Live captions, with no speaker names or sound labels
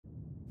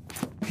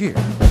Here,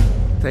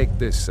 take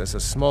this as a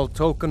small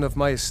token of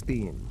my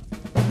esteem.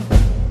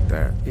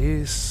 There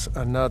is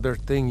another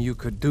thing you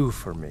could do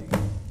for me.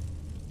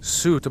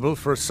 Suitable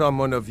for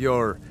someone of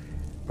your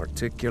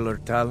particular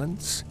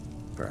talents,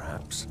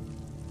 perhaps.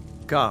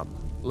 Come,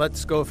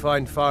 let's go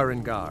find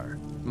Farengar,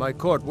 my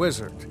court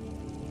wizard.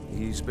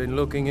 He's been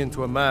looking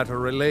into a matter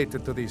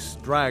related to these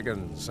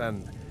dragons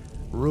and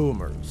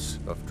rumors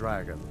of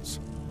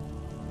dragons.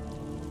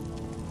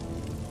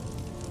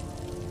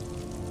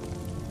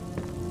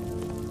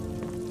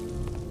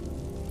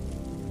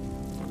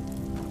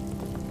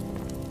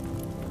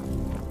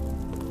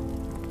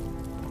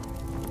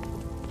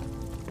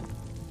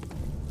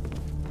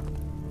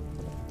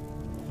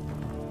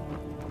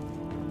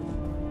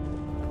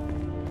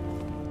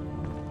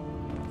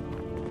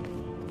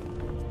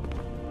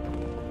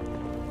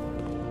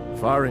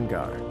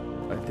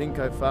 Farengar, I think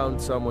I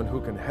found someone who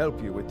can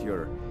help you with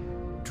your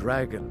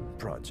dragon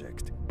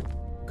project.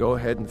 Go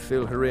ahead and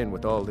fill her in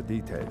with all the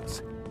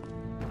details.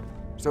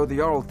 So the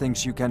Jarl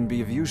thinks you can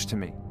be of use to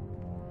me.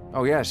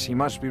 Oh yes, he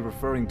must be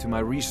referring to my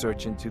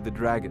research into the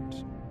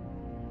dragons.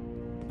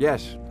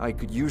 Yes, I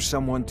could use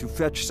someone to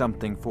fetch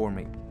something for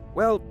me.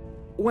 Well,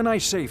 when I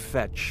say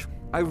fetch,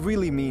 I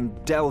really mean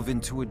delve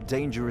into a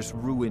dangerous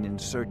ruin in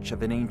search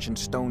of an ancient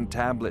stone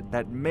tablet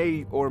that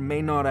may or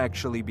may not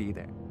actually be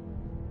there.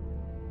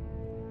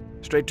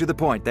 Straight to the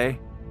point, eh?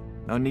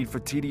 No need for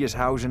tedious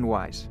hows and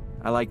whys.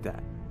 I like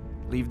that.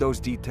 Leave those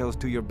details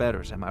to your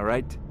betters, am I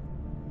right?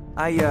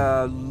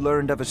 I,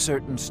 learned of a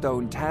certain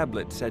stone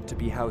tablet said to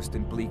be housed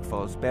in Bleak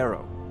Falls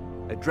Barrow.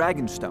 A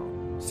dragon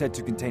stone, said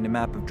to contain a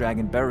map of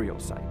dragon burial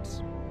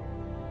sites.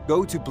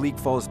 Go to Bleak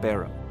Falls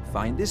Barrow,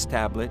 find this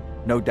tablet,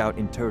 no doubt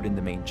interred in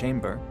the main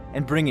chamber,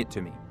 and bring it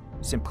to me.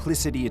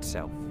 Simplicity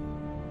itself.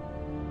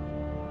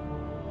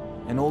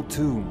 An old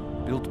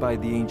tomb, built by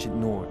the ancient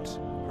Nords,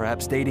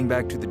 perhaps dating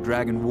back to the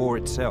Dragon War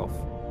itself.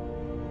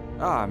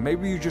 Ah,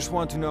 maybe you just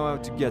want to know how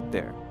to get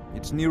there.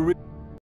 It's near